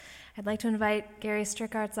I'd like to invite Gary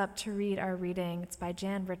Strickarts up to read our reading. It's by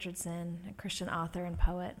Jan Richardson, a Christian author and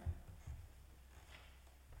poet.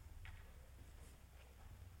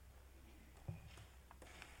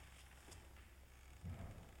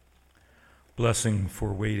 Blessing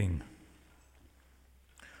for waiting.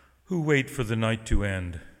 Who wait for the night to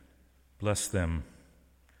end, bless them.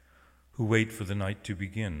 Who wait for the night to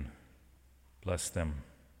begin, bless them.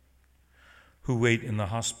 Who wait in the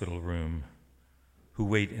hospital room, who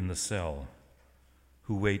wait in the cell,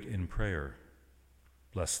 who wait in prayer,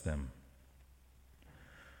 bless them.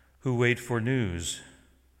 Who wait for news,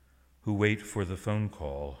 who wait for the phone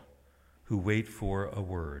call, who wait for a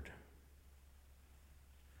word.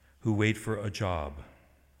 Who wait for a job,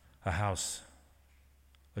 a house,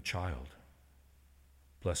 a child,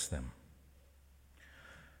 bless them.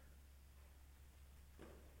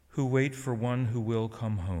 Who wait for one who will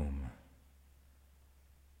come home,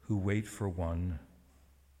 who wait for one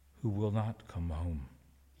who will not come home,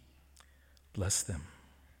 bless them.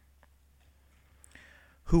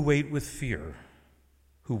 Who wait with fear,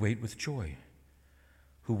 who wait with joy,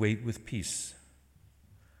 who wait with peace,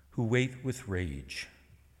 who wait with rage,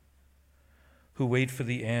 who wait for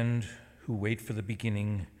the end, who wait for the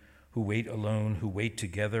beginning, who wait alone, who wait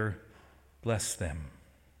together, bless them.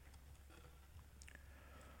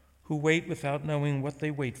 Who wait without knowing what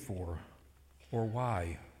they wait for or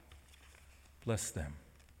why, bless them.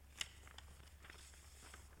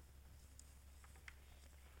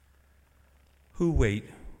 Who wait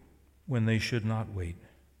when they should not wait,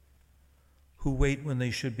 who wait when they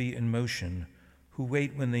should be in motion, who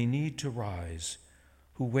wait when they need to rise,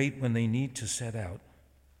 who wait when they need to set out,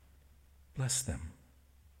 bless them.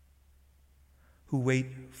 Who wait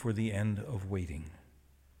for the end of waiting,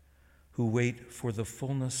 who wait for the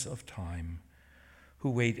fullness of time, who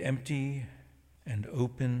wait empty and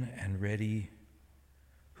open and ready,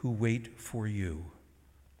 who wait for you,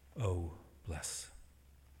 oh, bless.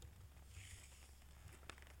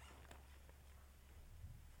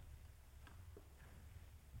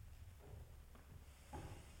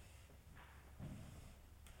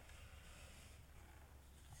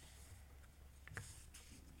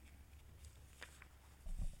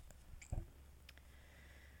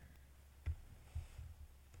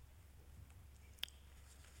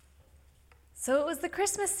 So it was the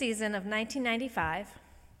Christmas season of 1995,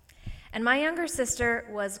 and my younger sister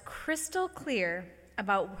was crystal clear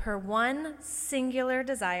about her one singular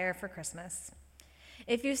desire for Christmas.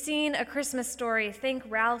 If you've seen A Christmas Story, think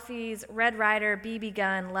Ralphie's Red Ryder BB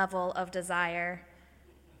gun level of desire.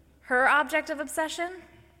 Her object of obsession?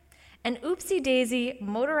 An oopsie-daisy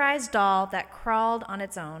motorized doll that crawled on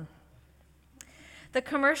its own. The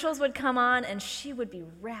commercials would come on, and she would be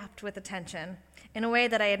rapt with attention in a way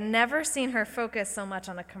that I had never seen her focus so much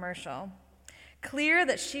on a commercial. Clear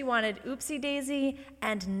that she wanted oopsie-daisy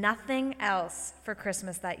and nothing else for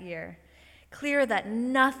Christmas that year. Clear that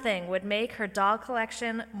nothing would make her doll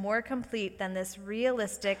collection more complete than this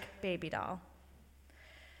realistic baby doll.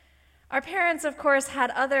 Our parents, of course,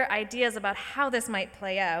 had other ideas about how this might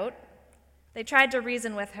play out. They tried to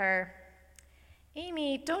reason with her.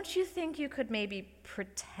 Amy, don't you think you could maybe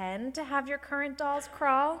pretend to have your current dolls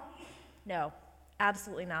crawl? No,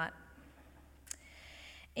 absolutely not.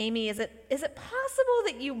 Amy, is it possible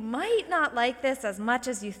that you might not like this as much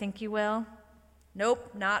as you think you will?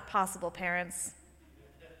 Nope, not possible, parents.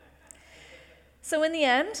 So in the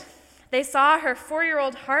end, they saw her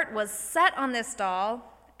 4-year-old heart was set on this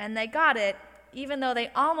doll, and they got it, even though they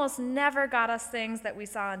almost never got us things that we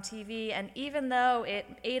saw on TV, and even though it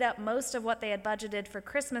ate up most of what they had budgeted for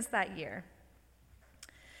Christmas that year.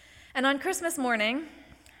 And on Christmas morning,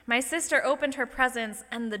 my sister opened her presents,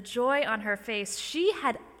 and the joy on her face, she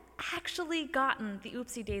had actually gotten the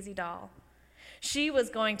oopsie-daisy doll. She was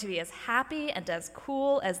going to be as happy and as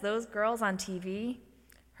cool as those girls on TV.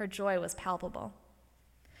 Her joy was palpable.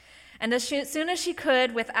 And as soon as she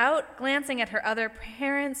could, without glancing at her other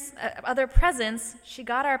presents, she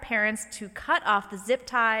got our parents to cut off the zip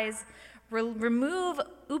ties, remove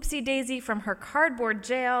Oopsie-Daisy from her cardboard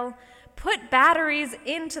jail, put batteries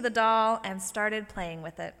into the doll, and started playing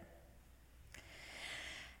with it.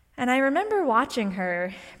 And I remember watching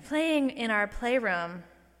her playing in our playroom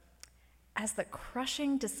as the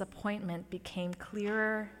crushing disappointment became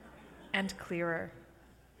clearer and clearer.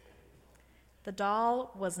 The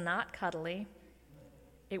doll was not cuddly.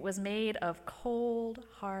 It was made of cold,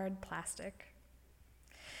 hard plastic.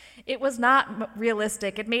 It was not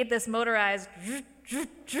realistic. It made this motorized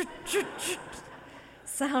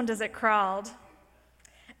sound as it crawled.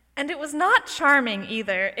 And it was not charming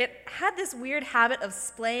either. It had this weird habit of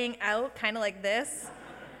splaying out, kind of like this.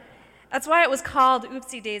 That's why it was called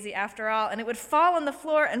Oopsie Daisy after all, and it would fall on the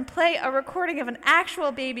floor and play a recording of an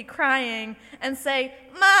actual baby crying and say,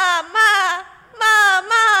 "Ma, ma, ma,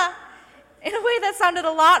 ma," in a way that sounded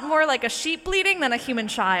a lot more like a sheep bleating than a human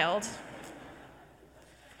child.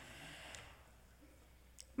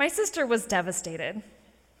 My sister was devastated.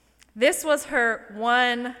 This was her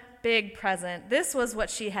one big present. This was what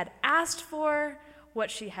she had asked for,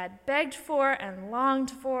 what she had begged for and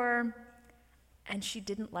longed for, and she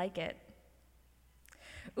didn't like it.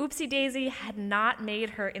 Oopsie Daisy had not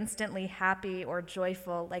made her instantly happy or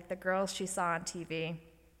joyful like the girls she saw on TV.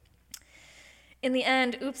 In the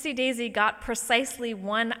end, Oopsie Daisy got precisely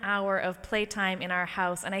 1 hour of playtime in our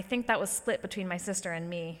house, and I think that was split between my sister and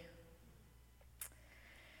me.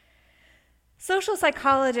 Social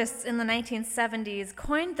psychologists in the 1970s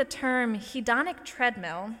coined the term hedonic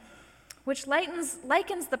treadmill, which likens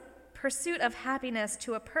the pursuit of happiness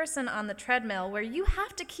to a person on the treadmill where you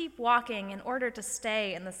have to keep walking in order to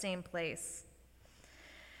stay in the same place.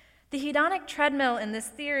 The hedonic treadmill in this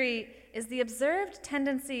theory is the observed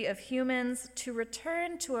tendency of humans to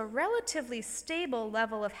return to a relatively stable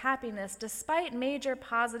level of happiness despite major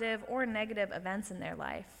positive or negative events in their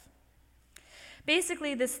life.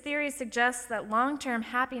 Basically, this theory suggests that long-term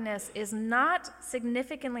happiness is not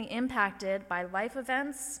significantly impacted by life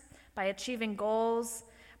events, by achieving goals,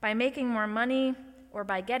 by making more money, or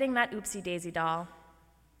by getting that Oopsie Daisy doll.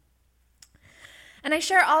 And I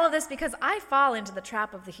share all of this because I fall into the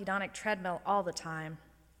trap of the hedonic treadmill all the time.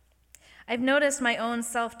 I've noticed my own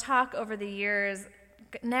self-talk over the years,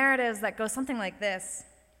 narratives that go something like this.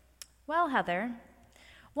 Well, Heather,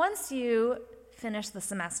 once you finish the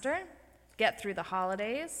semester, get through the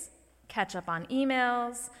holidays, catch up on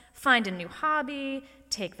emails, find a new hobby,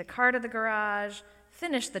 take the car to the garage,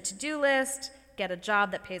 finish the to-do list, get a job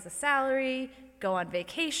that pays a salary, go on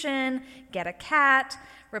vacation, get a cat,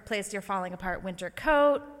 replace your falling apart winter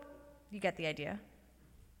coat. You get the idea.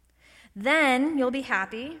 Then you'll be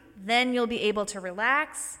happy, then you'll be able to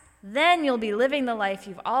relax, then you'll be living the life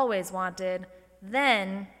you've always wanted,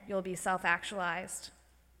 then you'll be self-actualized.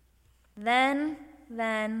 Then.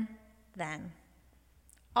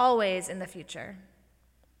 Always in the future.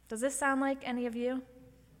 Does this sound like any of you?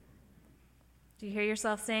 Do you hear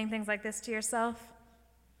yourself saying things like this to yourself?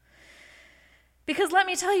 Because let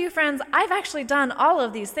me tell you, friends, I've actually done all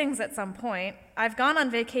of these things at some point. I've gone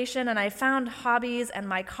on vacation and I've found hobbies, and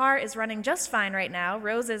my car is running just fine right now.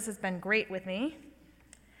 Roses has been great with me.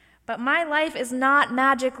 But my life is not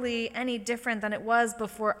magically any different than it was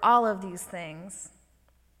before all of these things.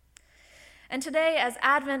 And today, as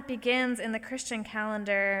Advent begins in the Christian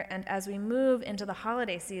calendar and as we move into the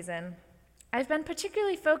holiday season, I've been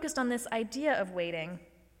particularly focused on this idea of waiting.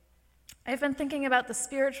 I've been thinking about the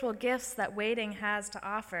spiritual gifts that waiting has to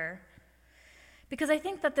offer, because I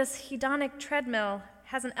think that this hedonic treadmill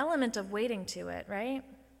has an element of waiting to it, right?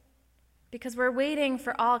 Because we're waiting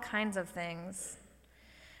for all kinds of things.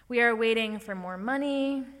 We are waiting for more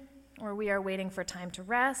money, or we are waiting for time to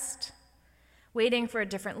rest, waiting for a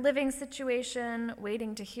different living situation,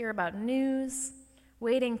 waiting to hear about news,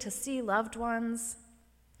 waiting to see loved ones.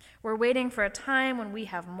 We're waiting for a time when we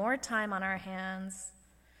have more time on our hands.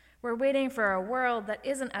 We're waiting for a world that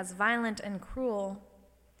isn't as violent and cruel.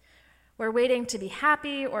 We're waiting to be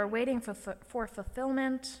happy or waiting for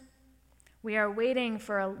fulfillment. We are waiting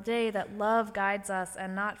for a day that love guides us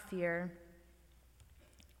and not fear.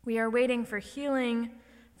 We are waiting for healing,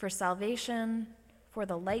 for salvation, for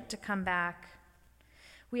the light to come back.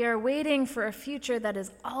 We are waiting for a future that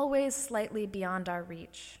is always slightly beyond our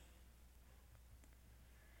reach.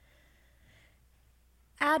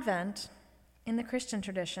 Advent, in the Christian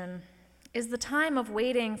tradition, is the time of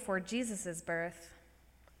waiting for Jesus' birth.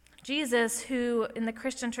 Jesus, who in the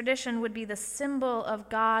Christian tradition would be the symbol of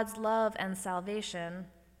God's love and salvation.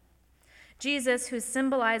 Jesus, who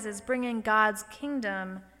symbolizes bringing God's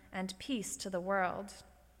kingdom and peace to the world.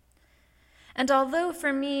 And although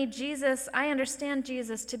for me, I understand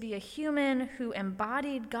Jesus to be a human who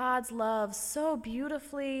embodied God's love so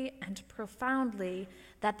beautifully and profoundly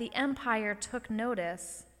that the empire took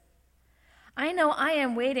notice, I know I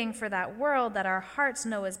am waiting for that world that our hearts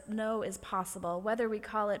know is possible, whether we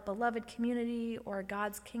call it beloved community or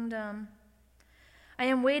God's kingdom. I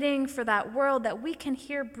am waiting for that world that we can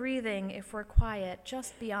hear breathing if we're quiet,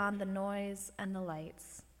 just beyond the noise and the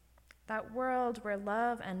lights. That world where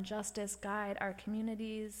love and justice guide our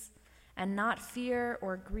communities, and not fear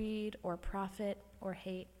or greed or profit or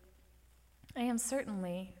hate. I am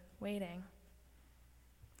certainly waiting.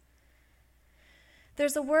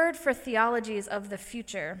 There's a word for theologies of the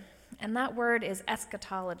future, and that word is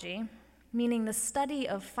eschatology. meaning the study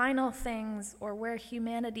of final things or where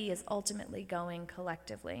humanity is ultimately going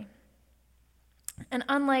collectively. And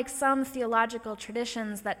unlike some theological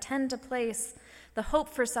traditions that tend to place the hope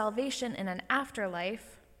for salvation in an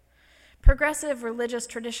afterlife, progressive religious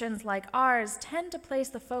traditions like ours tend to place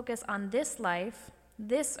the focus on this life,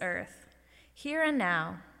 this earth, here and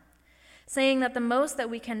now, saying that the most that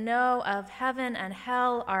we can know of heaven and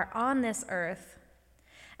hell are on this earth,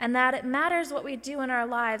 and that it matters what we do in our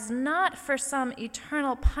lives not for some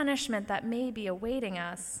eternal punishment that may be awaiting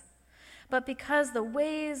us, but because the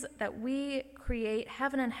ways that we create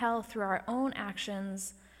heaven and hell through our own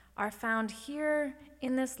actions are found here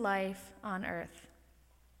in this life on earth.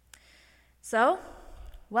 So,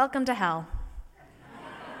 welcome to hell.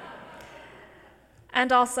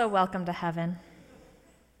 And also welcome to heaven.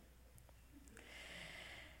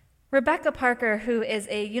 Rebecca Parker, who is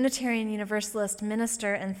a Unitarian Universalist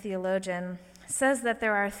minister and theologian, says that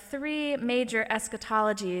there are three major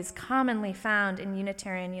eschatologies commonly found in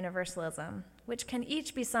Unitarian Universalism, which can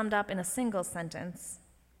each be summed up in a single sentence.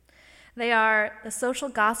 They are the social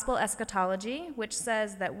gospel eschatology, which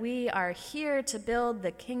says that we are here to build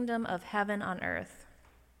the kingdom of heaven on earth.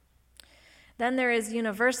 Then there is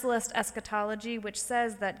universalist eschatology, which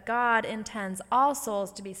says that God intends all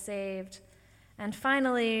souls to be saved. And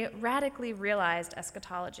finally, radically realized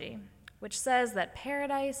eschatology, which says that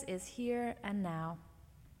paradise is here and now.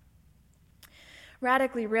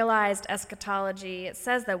 Radically realized eschatology, it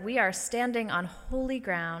says that we are standing on holy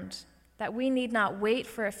ground, that we need not wait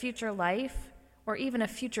for a future life or even a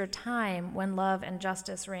future time when love and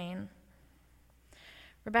justice reign.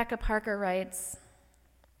 Rebecca Parker writes,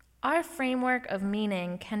 "Our framework of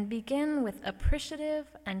meaning can begin with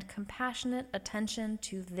appreciative and compassionate attention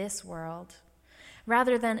to this world,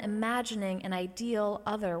 rather than imagining an ideal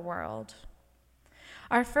other world.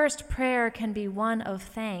 Our first prayer can be one of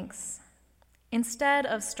thanks. Instead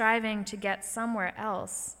of striving to get somewhere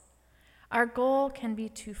else, our goal can be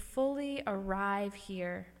to fully arrive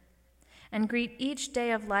here and greet each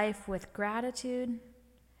day of life with gratitude,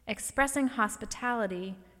 expressing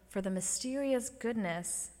hospitality for the mysterious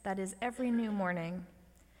goodness that is every new morning,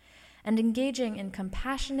 and engaging in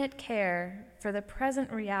compassionate care for the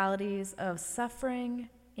present realities of suffering,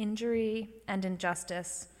 injury, and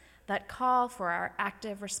injustice that call for our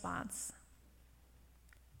active response."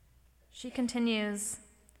 She continues,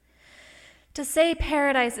 "To say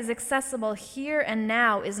paradise is accessible here and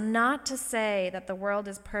now is not to say that the world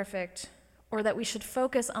is perfect or that we should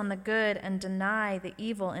focus on the good and deny the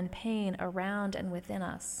evil and pain around and within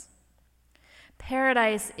us.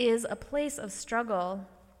 Paradise is a place of struggle,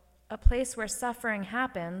 a place where suffering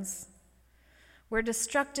happens, where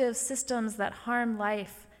destructive systems that harm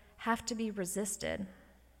life have to be resisted.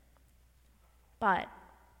 But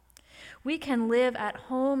we can live at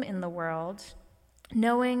home in the world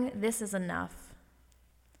knowing this is enough.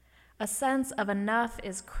 A sense of enough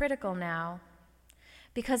is critical now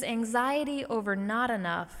because anxiety over not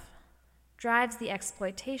enough drives the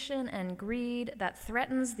exploitation and greed that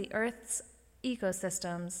threatens the Earth's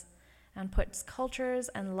ecosystems and puts cultures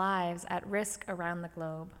and lives at risk around the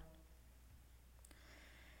globe."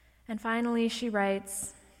 And finally, she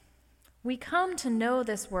writes, "We come to know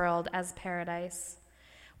this world as paradise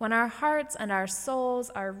when our hearts and our souls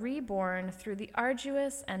are reborn through the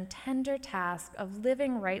arduous and tender task of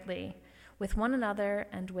living rightly with one another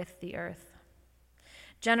and with the earth.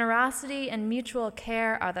 Generosity and mutual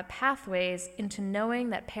care are the pathways into knowing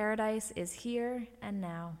that paradise is here and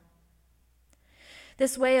now.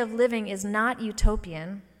 This way of living is not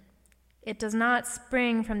utopian. It does not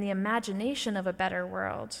spring from the imagination of a better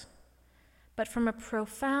world, but from a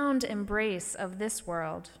profound embrace of this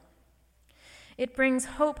world. It brings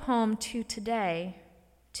hope home to today,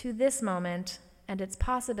 to this moment, and its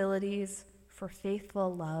possibilities for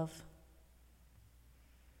faithful love."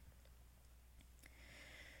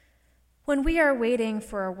 When we are waiting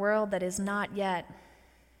for a world that is not yet,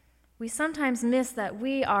 we sometimes miss that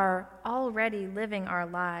we are already living our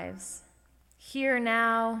lives, here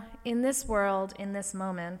now, in this world, in this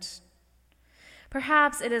moment.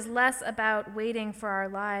 Perhaps it is less about waiting for our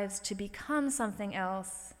lives to become something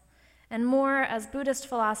else, and more, as Buddhist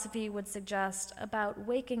philosophy would suggest, about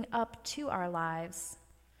waking up to our lives.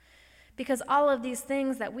 Because all of these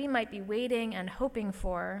things that we might be waiting and hoping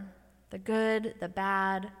for, the good, the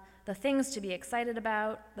bad, the things to be excited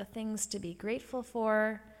about, the things to be grateful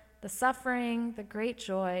for, the suffering, the great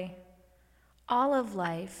joy, all of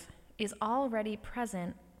life is already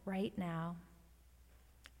present right now.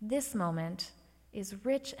 This moment is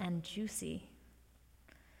rich and juicy.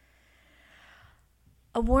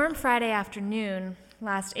 A warm Friday afternoon,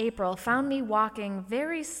 last April found me walking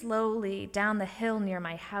very slowly down the hill near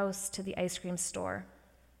my house to the ice cream store.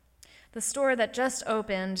 The store that just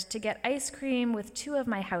opened to get ice cream with two of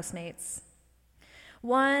my housemates.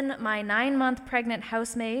 One, my 9-month pregnant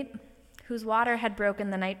housemate, whose water had broken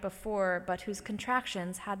the night before, but whose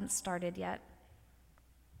contractions hadn't started yet.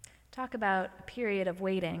 Talk about a period of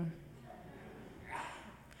waiting.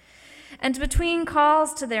 And between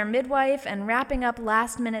calls to their midwife and wrapping up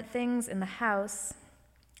last-minute things in the house,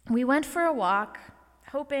 we went for a walk,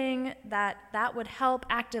 hoping that would help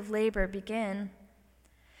active labor begin.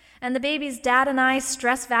 And the baby's dad and I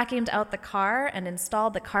stress vacuumed out the car and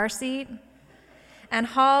installed the car seat and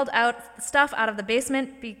hauled out stuff out of the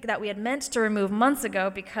basement that we had meant to remove months ago,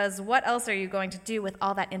 because what else are you going to do with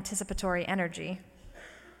all that anticipatory energy?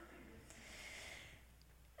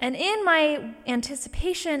 And in my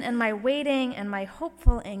anticipation and my waiting and my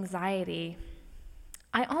hopeful anxiety,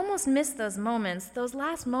 I almost missed those moments, those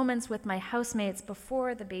last moments with my housemates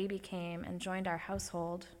before the baby came and joined our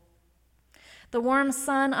household. The warm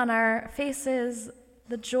sun on our faces,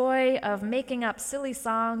 the joy of making up silly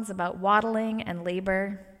songs about waddling and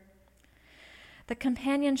labor, the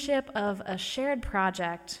companionship of a shared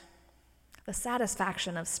project, the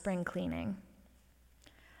satisfaction of spring cleaning.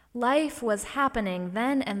 Life was happening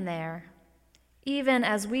then and there, even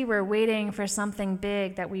as we were waiting for something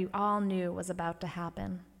big that we all knew was about to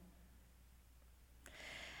happen.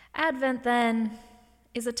 Advent, then,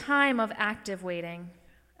 is a time of active waiting,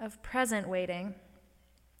 of present waiting.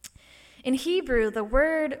 In Hebrew, the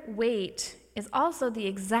word wait is also the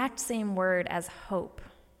exact same word as hope.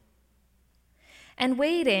 And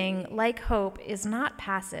waiting, like hope, is not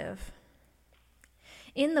passive.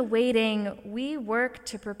 In the waiting, we work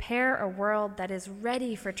to prepare a world that is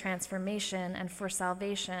ready for transformation and for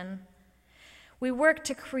salvation. We work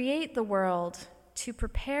to create the world, to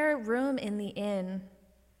prepare room in the inn.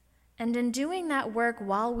 And in doing that work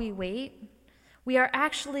while we wait, we are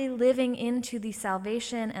actually living into the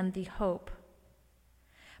salvation and the hope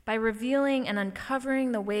by revealing and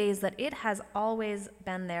uncovering the ways that it has always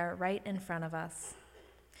been there right in front of us,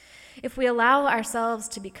 if we allow ourselves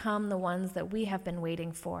to become the ones that we have been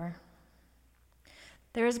waiting for.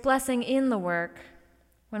 There is blessing in the work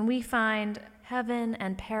when we find heaven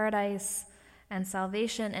and paradise and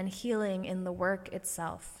salvation and healing in the work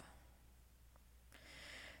itself.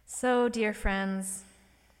 So, dear friends,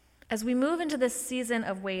 as we move into this season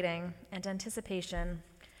of waiting and anticipation,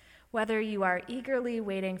 whether you are eagerly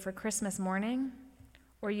waiting for Christmas morning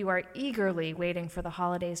or you are eagerly waiting for the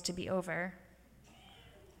holidays to be over,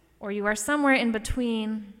 or you are somewhere in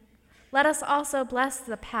between, let us also bless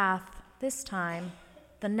the path this time,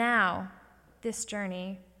 the now, this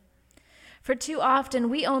journey. For too often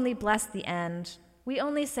we only bless the end. We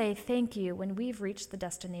only say thank you when we've reached the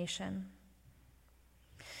destination.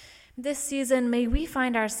 This season, may we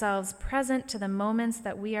find ourselves present to the moments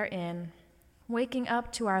that we are in, waking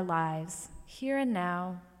up to our lives, here and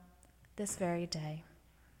now, this very day.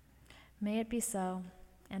 May it be so,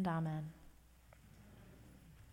 and amen.